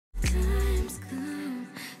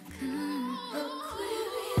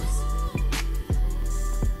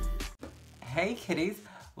Hey kitties,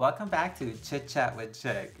 welcome back to Chit Chat with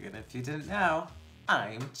Chic. And if you didn't know,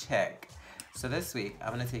 I'm Chic. So this week,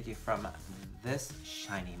 I'm gonna take you from this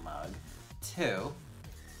shiny mug to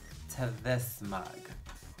this mug.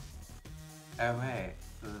 Oh wait,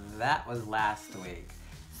 that was last week.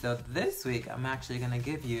 So this week, I'm actually gonna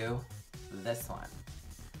give you this one.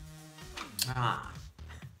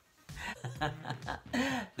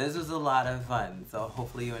 This was a lot of fun, so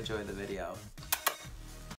hopefully you enjoyed the video.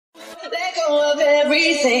 Let go of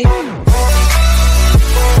everything.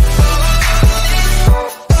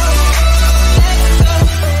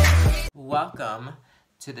 Welcome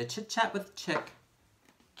to the Chit Chat with Chic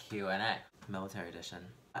Q&A, military edition.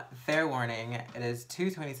 Fair warning, it is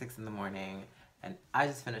 2:26 in the morning and I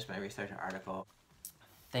just finished my research article.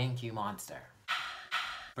 Thank you, Monster.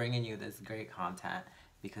 Bringing you this great content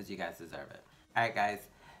because you guys deserve it. Alright guys,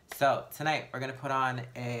 so tonight we're gonna put on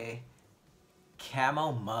a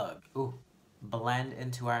camo mug. Ooh, blend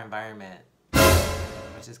into our environment.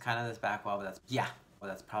 Which is kind of this back wall, but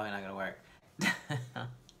that's probably not gonna work.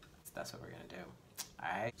 That's what we're gonna do.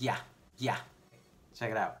 Alright? Yeah. Check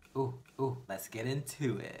it out. Ooh, let's get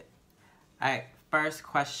into it. Alright, first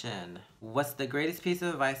question. What's the greatest piece of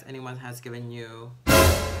advice anyone has given you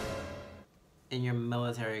in your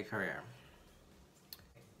military career?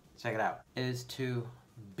 Check it out. It is to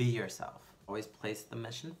be yourself. Always place the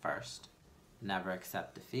mission first. Never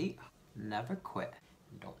accept defeat. Never quit.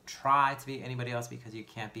 Don't try to be anybody else because you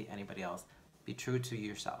can't be anybody else. Be true to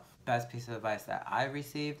yourself. Best piece of advice that I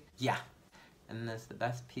received? Yeah. And this is the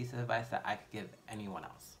best piece of advice that I could give anyone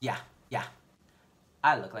else. Yeah.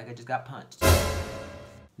 I look like I just got punched.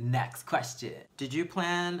 Next question. Did you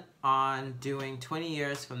plan on doing 20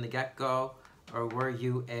 years from the get-go, or were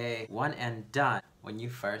you a one and done when you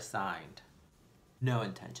first signed? No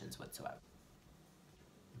intentions whatsoever.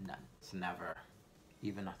 None. It's never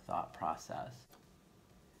even a thought process.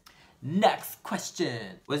 Next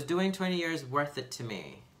question. Was doing 20 years worth it to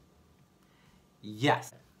me?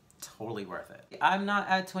 Yes. Totally worth it. I'm not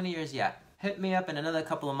at 20 years yet. Hit me up in another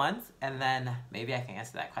couple of months and then maybe I can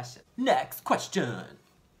answer that question. Next question.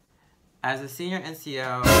 As a senior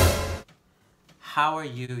NCO, how are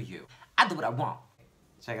you? I do what I want.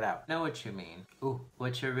 Check it out. Know what you mean. Ooh,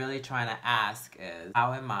 what you're really trying to ask is,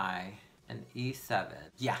 how am I an E7?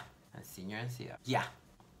 Yeah. A senior NCO. Yeah.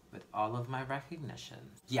 With all of my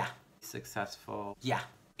recognitions. Yeah. Successful. Yeah.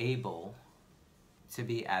 Able to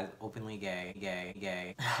be as openly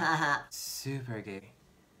gay, super gay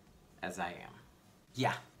as I am.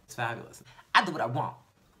 Yeah. It's fabulous. I do what I want.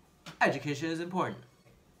 Education is important.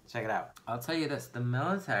 Check it out. I'll tell you this. The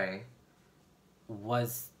military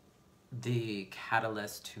was the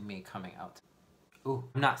catalyst to me coming out. Ooh,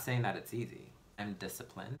 I'm not saying that it's easy. I'm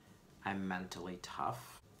disciplined. I'm mentally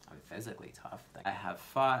tough. I'm physically tough. I have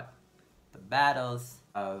fought the battles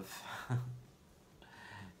of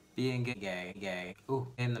being gay.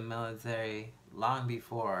 Ooh, in the military, long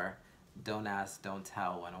before Don't Ask, Don't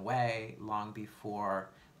Tell went away, long before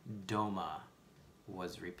DOMA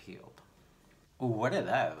was repealed. Ooh, what are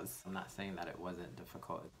those? I'm not saying that it wasn't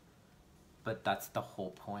difficult, but that's the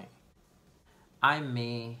whole point. I'm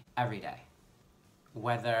me every day.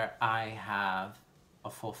 Whether I have a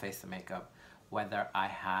full face of makeup, whether I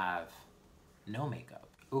have no makeup,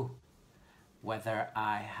 ooh, whether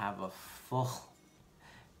I have a full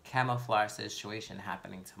camouflage situation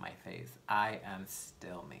happening to my face, I am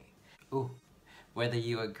still me. Ooh, whether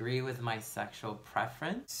you agree with my sexual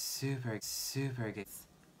preference, super gay,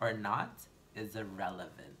 or not, is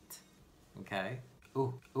irrelevant, okay?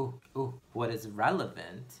 Ooh, what is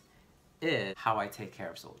relevant is how I take care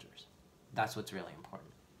of soldiers. That's what's really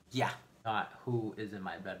important. Yeah, not who is in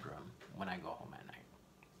my bedroom when I go home at night.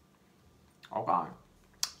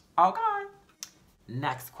 Okay.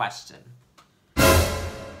 Next question.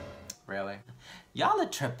 Really? Y'all are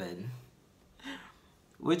tripping.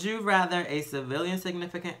 Would you rather a civilian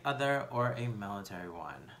significant other or a military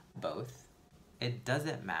one? Both. It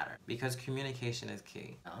doesn't matter because communication is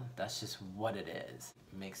key. No, that's just what it is.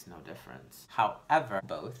 It makes no difference. However,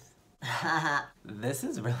 both. This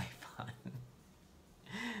is really fun.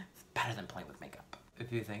 It's better than playing with makeup.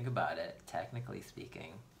 If you think about it, technically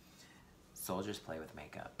speaking, soldiers play with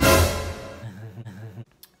makeup.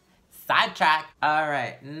 Sidetrack. All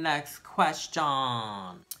right, next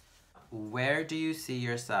question. Where do you see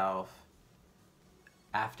yourself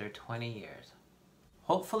after 20 years?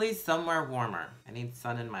 Hopefully somewhere warmer. I need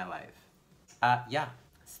sun in my life. Yeah,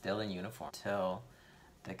 still in uniform till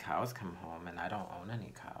the cows come home and I don't own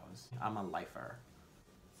any cows. I'm a lifer.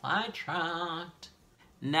 Sidetracked.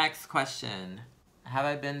 Next question. Have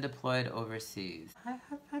I been deployed overseas?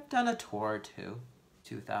 I've done a tour or two.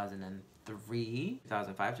 2003 2003,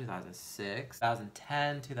 2005, 2006,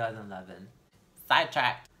 2010, 2011.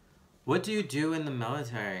 Sidetracked. What do you do in the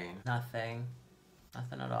military? Nothing.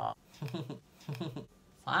 Nothing at all.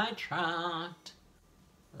 Sidetracked.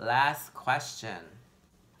 Last question.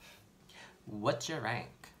 What's your rank?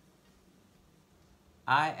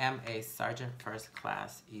 I am a Sergeant First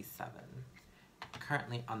Class E7.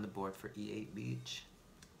 Currently on the board for E8 Beach.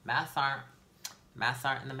 Mass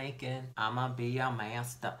Art in the making. I'ma be your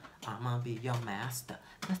master. I'ma be your master.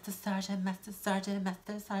 Master Sergeant, Master Sergeant,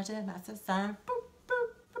 Master Sergeant, Master Sergeant. Boop, boop,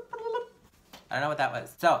 boop, boop, boop. I don't know what that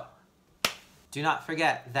was. So, do not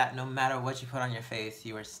forget that no matter what you put on your face,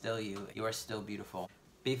 you are still you. You are still beautiful.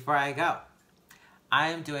 Before I go, I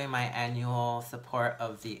am doing my annual support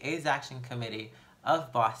of the AIDS Action Committee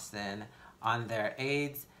of Boston on their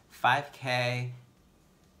AIDS 5K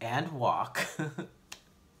and walk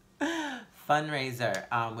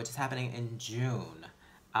fundraiser, which is happening in June.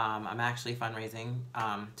 I'm actually fundraising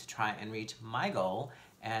to try and reach my goal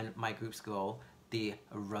and my group's goal, the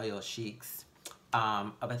Royal Chics,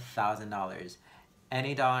 of $1,000.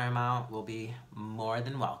 Any dollar amount will be more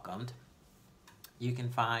than welcomed. You can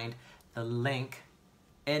find the link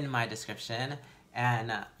in my description,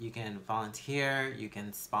 and you can volunteer, you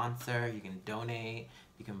can sponsor, you can donate,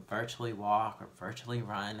 you can virtually walk or virtually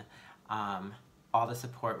run. All the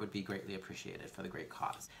support would be greatly appreciated for the great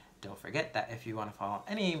cause. Don't forget that if you want to follow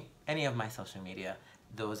any of my social media,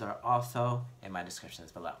 those are also in my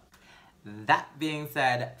descriptions below. That being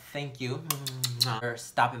said, thank you for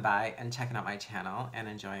stopping by and checking out my channel and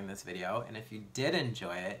enjoying this video. And if you did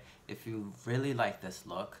enjoy it, if you really like this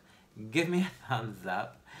look, give me a thumbs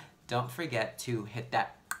up. Don't forget to hit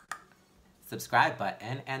that subscribe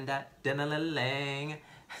button and that ding-a-ling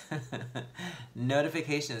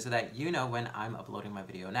notification so that you know when I'm uploading my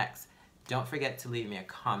video next. Don't forget to leave me a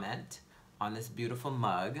comment on this beautiful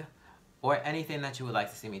mug or anything that you would like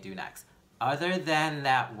to see me do next. Other than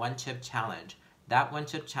that one chip challenge. That one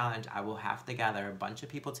chip challenge, I will have to gather a bunch of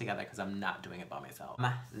people together because I'm not doing it by myself.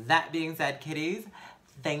 That being said, kitties,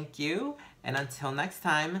 thank you. And until next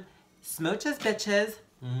time, smooches, bitches.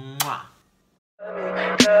 Mwah.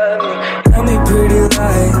 Tell me pretty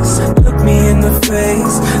lies, look me in the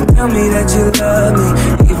face. Tell me that you love me,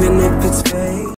 even if it's fake.